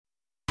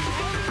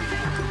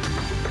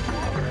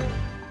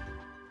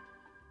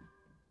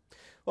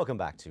Welcome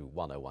back to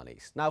 101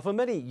 East. Now, for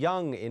many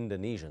young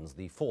Indonesians,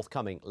 the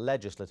forthcoming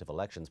legislative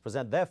elections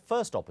present their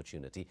first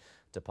opportunity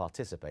to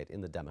participate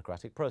in the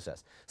democratic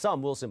process.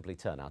 Some will simply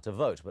turn out to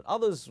vote, but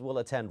others will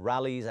attend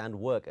rallies and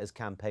work as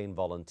campaign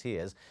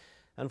volunteers.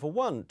 And for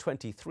one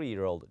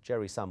 23-year-old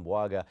Jerry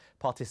Sambuaga,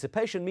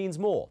 participation means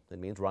more. It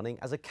means running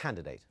as a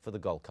candidate for the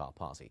Golkar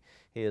Party.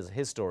 Here's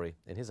his story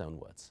in his own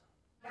words.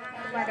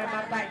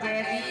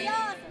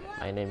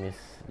 My name is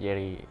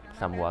Jerry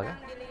Sambuaga.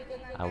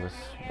 I was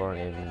born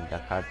in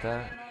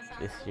Jakarta.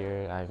 This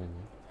year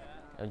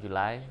in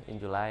July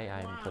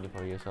I'm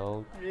 24 years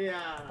old.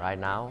 Right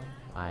now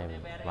I'm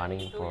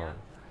running for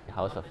the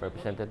House of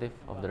Representatives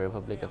of the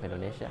Republic of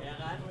Indonesia.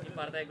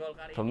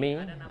 For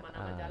me,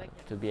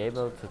 to be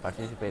able to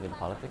participate in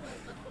politics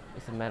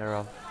is a matter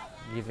of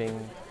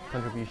giving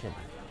contribution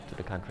to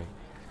the country.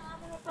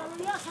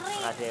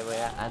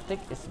 I think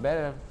it's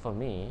better for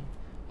me,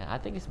 and I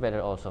think it's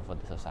better also for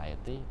the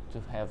society to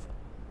have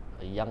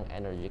a young,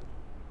 energetic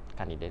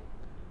candidate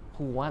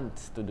who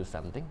wants to do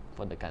something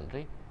for the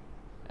country,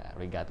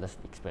 regardless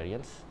the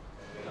experience.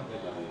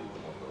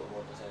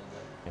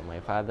 And my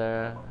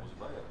father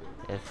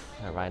is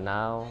right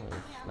now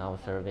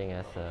serving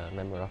as a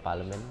member of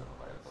parliament.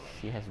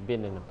 He has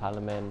been in the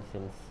parliament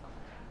since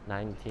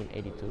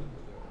 1982,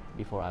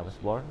 before I was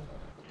born.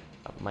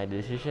 My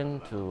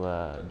decision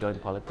to join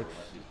politics,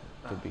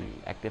 to be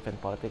active in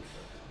politics,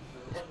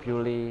 is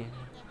purely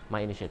my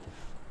initiative.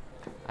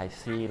 I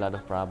see a lot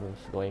of problems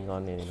going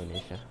on in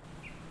Indonesia.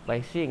 By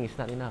seeing is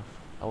not enough.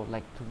 I would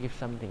like to give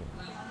something.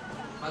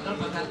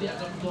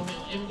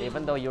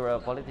 Even though you're a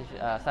politician,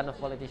 son of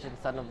politician,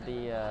 son of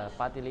the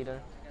party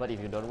leader, but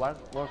if you don't work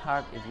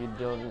hard, if you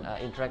don't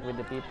interact with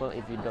the people,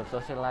 if you don't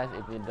socialize,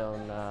 if you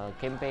don't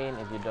campaign,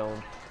 if you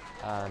don't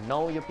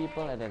know your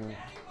people and then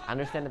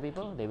understand the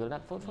people, they will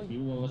not vote for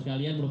you.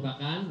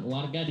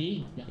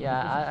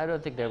 Yeah, I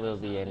don't think there will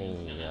be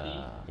any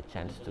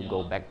chance to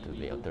go back to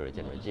the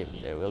authoritarian regime.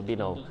 There will be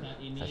no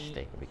such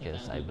thing,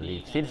 because I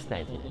believe since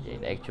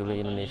 1988, actually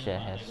Indonesia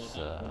has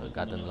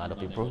gotten a lot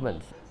of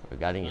improvements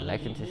regarding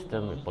election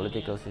system, the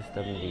political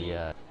system,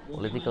 the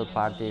political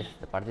parties,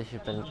 the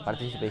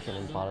participation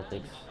in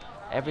politics.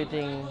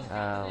 Everything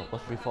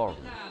was reformed.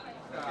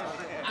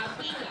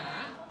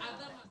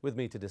 With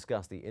me to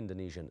discuss the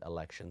Indonesian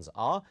elections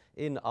are,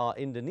 in our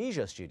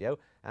Indonesia studio,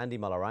 Andy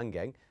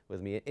Malarangeng. With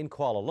me in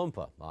Kuala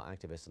Lumpur, our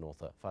activist and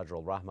author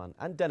Fajrul Rahman,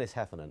 and Dennis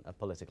Heffernan, a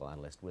political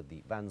analyst with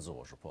the Van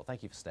Zorge Report.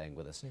 Thank you for staying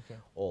with us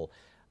all.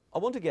 I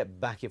want to get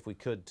back, if we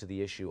could, to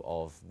the issue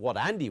of what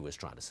Andy was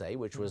trying to say,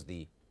 which was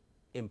the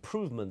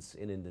improvements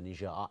in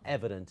Indonesia are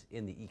evident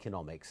in the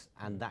economics,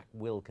 and that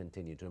will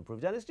continue to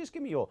improve. Dennis, just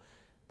give me your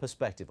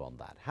perspective on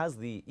that. Has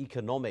the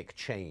economic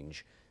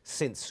change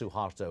since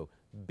Suharto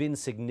been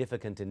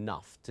significant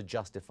enough to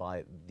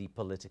justify the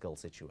political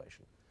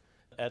situation?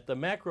 At the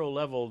macro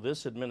level,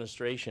 this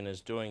administration is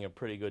doing a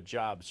pretty good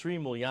job. Sri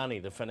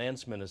Mulyani, the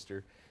finance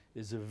minister,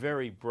 is a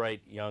very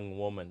bright young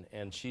woman,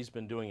 and she's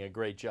been doing a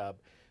great job.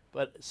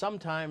 But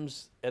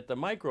sometimes at the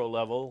micro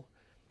level,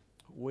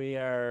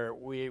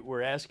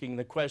 we're asking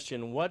the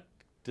question, what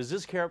does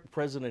this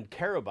president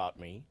care about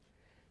me?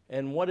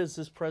 And what is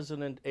this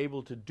president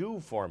able to do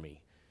for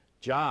me?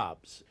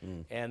 Jobs.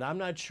 And I'm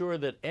not sure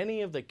that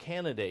any of the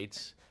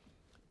candidates,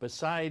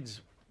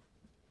 besides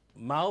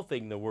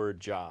mouthing the word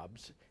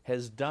jobs,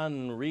 has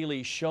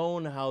really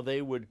shown how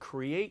they would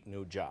create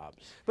new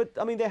jobs. But,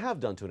 I mean, they have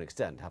done to an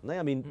extent, haven't they?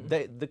 I mean,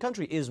 the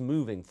country is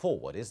moving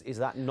forward. Is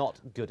that not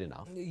good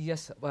enough?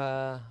 Yes,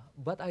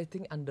 but I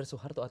think under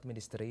Suharto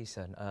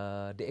administration,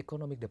 the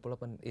economic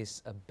development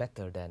is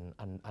better than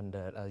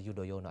under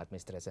Yudhoyono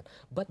administration.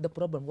 But the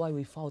problem why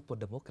we fought for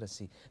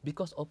democracy,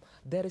 because of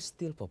there is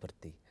still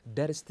poverty,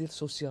 there is still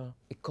social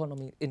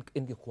economy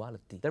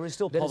inequality. There is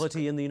still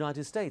poverty in the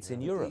United States,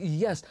 in Europe.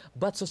 Yes,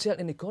 but social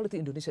inequality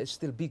in Indonesia is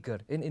still bigger.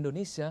 In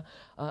Indonesia,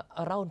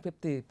 around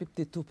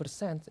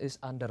 52% is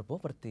under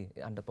poverty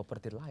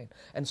line,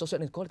 and social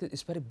inequality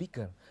is very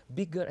bigger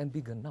and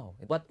bigger now.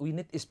 What we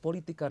need is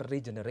political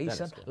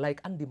regeneration,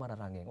 like Andi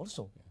Malarangeng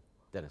also.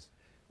 Dennis,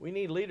 we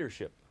need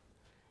leadership,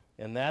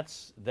 and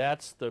that's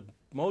the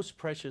most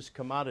precious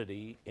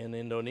commodity in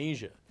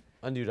Indonesia.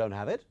 And you don't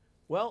have it?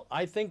 Well,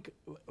 I think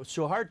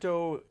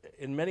Suharto,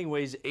 in many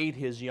ways, ate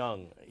his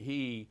young.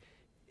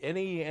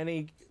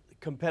 Any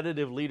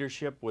competitive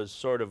leadership was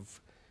sort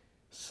of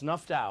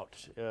snuffed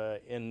out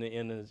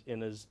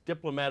in as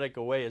diplomatic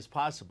a way as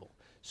possible.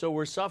 So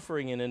we're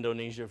suffering in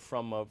Indonesia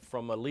from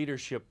a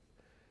leadership,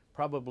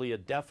 probably a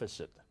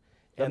deficit,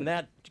 and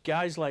that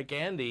guys like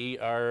Andy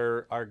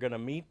are going to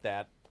meet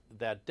that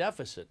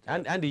deficit.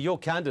 And Andy, your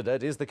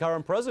candidate is the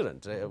current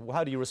president.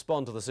 How do you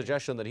respond to the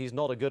suggestion that he's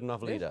not a good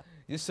enough leader?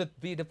 You should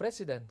be the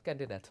president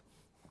candidate.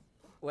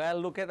 Well,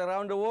 look at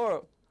around the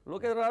world.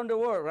 Look at around the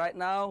world right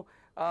now.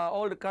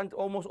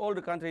 Almost all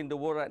the countries in the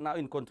world right now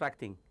in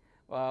contracting.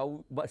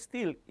 But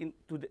still,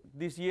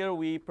 this year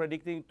we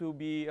predicting to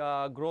be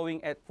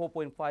growing at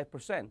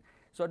 4.5%.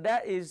 So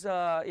that is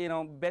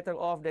better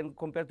off than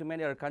compared to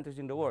many other countries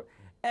in the world.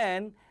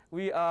 And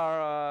we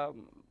are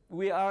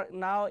we are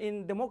now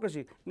in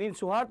democracy. In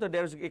Suharto,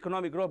 there's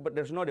economic growth, but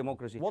there's no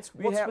democracy.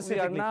 We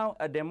are now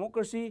a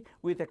democracy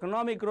with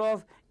economic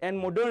growth and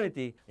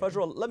modernity. First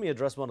of all, let me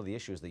address one of the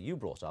issues that you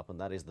brought up, and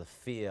that is the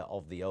fear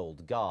of the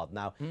old guard.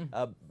 Now,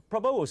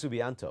 Prabowo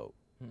Subianto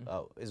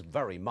is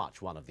very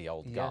much one of the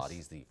old guard.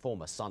 He's the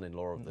former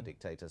son-in-law of the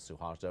dictator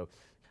Suharto.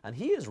 And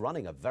he is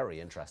running a very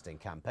interesting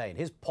campaign.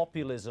 His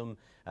populism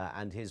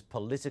and his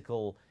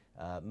political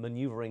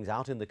maneuverings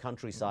out in the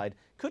countryside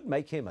could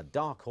make him a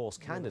dark horse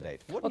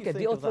candidate. What do you think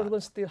the old of that?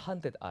 problem still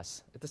hunted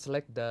us. It is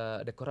like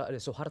the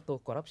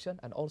Suharto corruption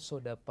and also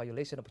the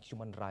violation of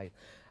human rights.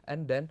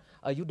 And then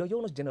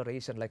Yudhoyono's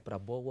generation, like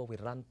Prabowo,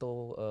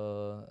 Wiranto,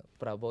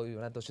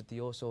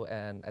 Sutioso,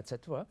 and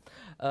etc.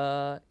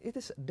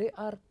 They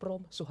are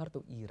from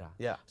Suharto era.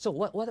 Yeah. So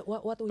what we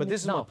But need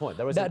this is now? my point.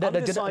 There is an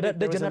undecided,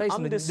 the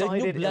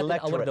new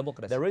blood in our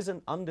democracy. There is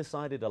an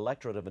undecided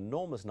electorate of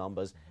enormous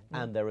numbers,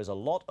 and there is a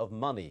lot of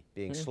money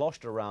being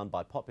sloshed around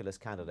by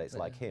populist candidates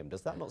like him.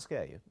 Does that not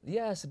scare you?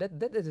 Yes,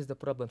 that is the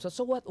problem.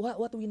 So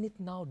what we need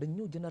now, the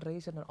new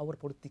generation and our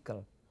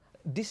political.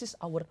 This is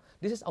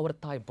our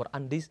time for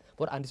Andis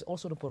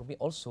also, for me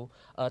also,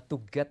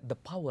 to get the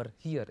power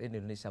here in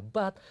Indonesia.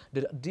 But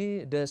the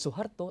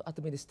Suharto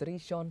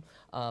administration,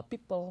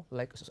 people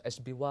like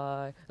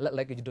SBY,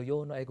 like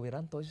Yudhoyono, like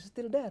Wiranto is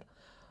still there.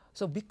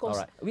 So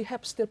because we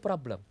have still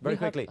problem. Very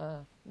quickly.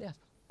 Yes.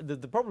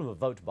 The problem of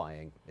vote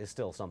buying is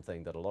still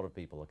something that a lot of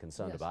people are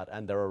concerned about.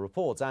 And there are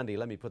reports, Andy,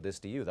 let me put this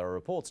to you. There are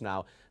reports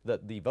now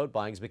that the vote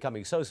buying is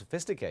becoming so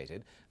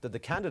sophisticated that the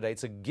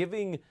candidates are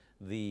giving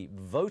the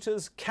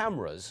voters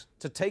cameras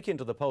to take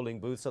into the polling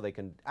booth so they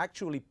can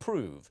actually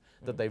prove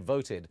that they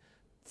voted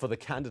for the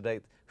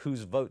candidate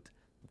whose vote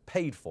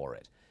paid for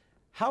it.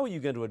 How are you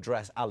going to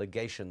address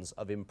allegations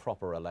of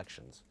improper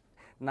elections?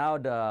 Now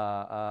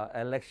the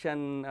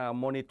election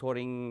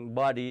monitoring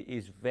body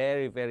is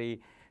very,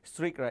 very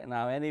strict right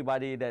now.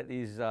 Anybody that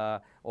is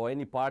or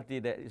any party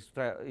that is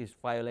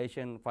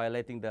violating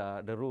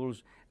the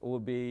rules will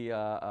be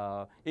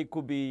it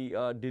could be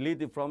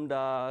deleted from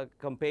the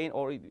campaign,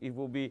 or it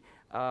will be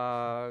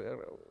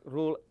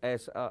ruled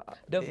as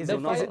the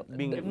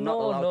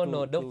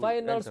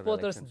final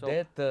voters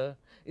data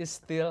is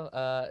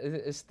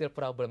still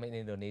problem in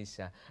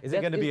Indonesia. Is it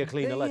going to be a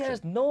clean election?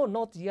 Yes, no,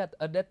 not yet.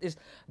 That is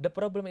the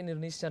problem in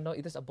Indonesia now.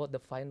 It is about the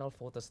final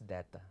voters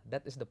data.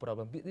 That is the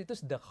problem. It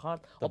is the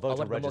heart of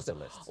our register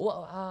lists.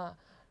 Well,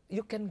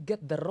 you can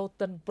get the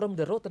from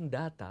the rotten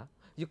data.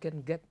 You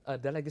can get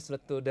the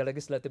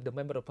legislative, the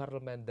member of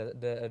parliament,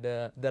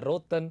 the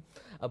rotten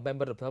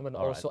member of parliament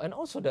also, and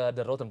also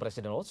the rotten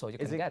president also. You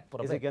can get.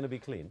 Is it going to be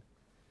clean?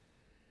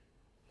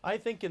 I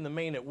think in the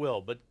main it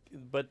will,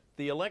 but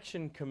the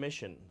Election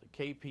Commission, the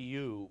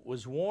KPU,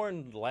 was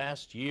warned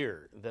last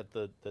year that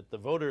the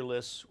voter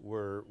lists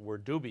were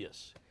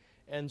dubious,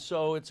 and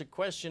so it's a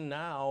question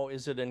now: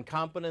 is it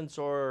incompetence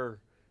or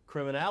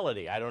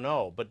criminality? I don't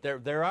know, but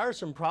there are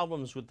some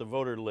problems with the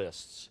voter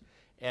lists,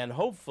 and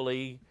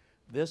hopefully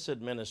this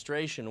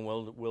administration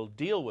will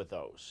deal with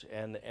those.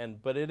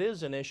 But it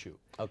is an issue.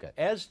 Okay.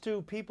 As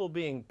to people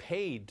being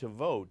paid to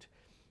vote,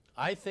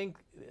 I think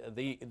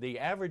the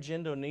average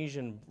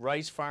Indonesian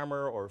rice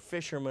farmer or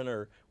fisherman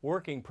or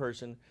working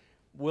person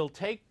will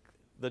take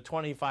the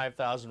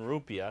 25,000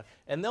 rupiah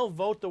and they'll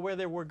vote the way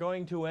they were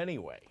going to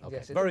anyway. Okay.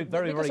 Yes, very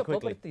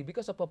quickly.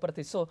 Because of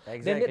poverty. So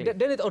exactly.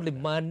 they need only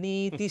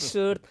money,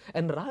 T-shirt,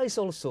 and rice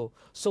also.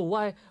 So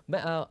why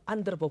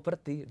under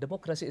poverty,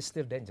 democracy is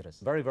still dangerous?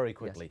 Very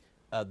quickly.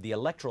 Yes. The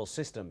electoral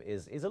system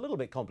is a little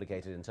bit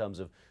complicated in terms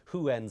of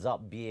who ends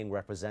up being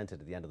represented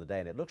at the end of the day,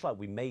 and it looks like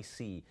we may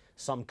see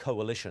some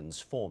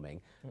coalitions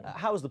forming.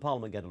 How is the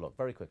parliament going to look?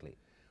 Very quickly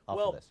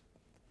after this.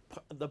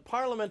 The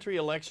parliamentary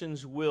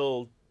elections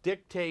will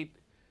dictate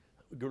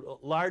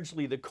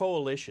largely the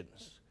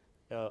coalitions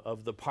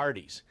of the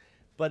parties.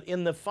 But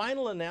in the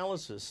final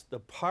analysis,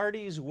 the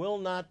parties will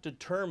not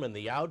determine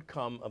the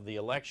outcome of the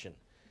election.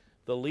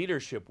 The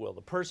leadership will,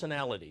 the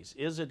personalities.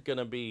 Is it going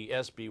to be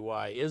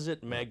SBY? Is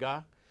it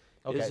Mega?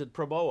 Okay. Is it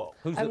Prabowo?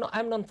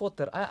 I'm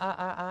non-voter.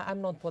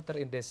 I'm non-voter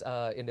in this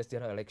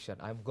general election.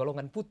 I'm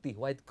golongan putih,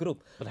 white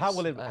group. But how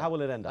will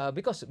it end up?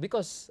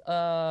 Because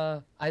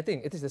I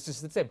think it is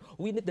the same.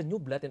 We need the new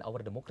blood in our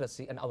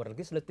democracy and our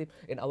legislative,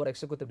 in our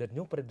executive, the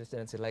new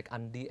presidency like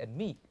Andy and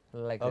me.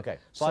 Like okay.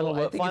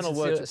 That. Final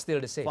word.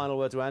 Still the same. Final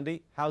word to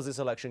Andy. How's this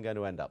election going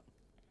to end up?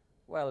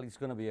 Well, it's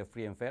going to be a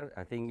free and fair.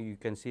 I think you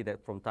can see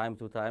that from time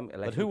to time,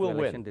 election but who will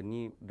election,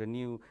 win? The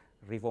new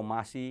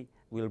reformasi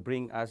will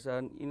bring us,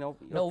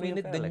 no, we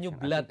need the new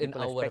blood in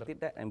our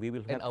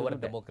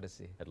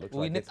democracy.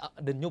 We need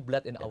the new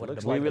blood in our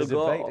democracy. Like the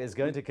debate is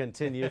going to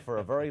continue for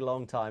a very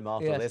long time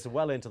after this,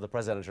 well into the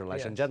presidential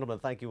election. Gentlemen,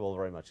 thank you all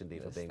very much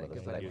indeed for being with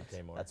us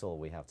today. That's all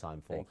we have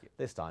time for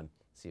this time.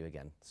 See you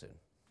again soon.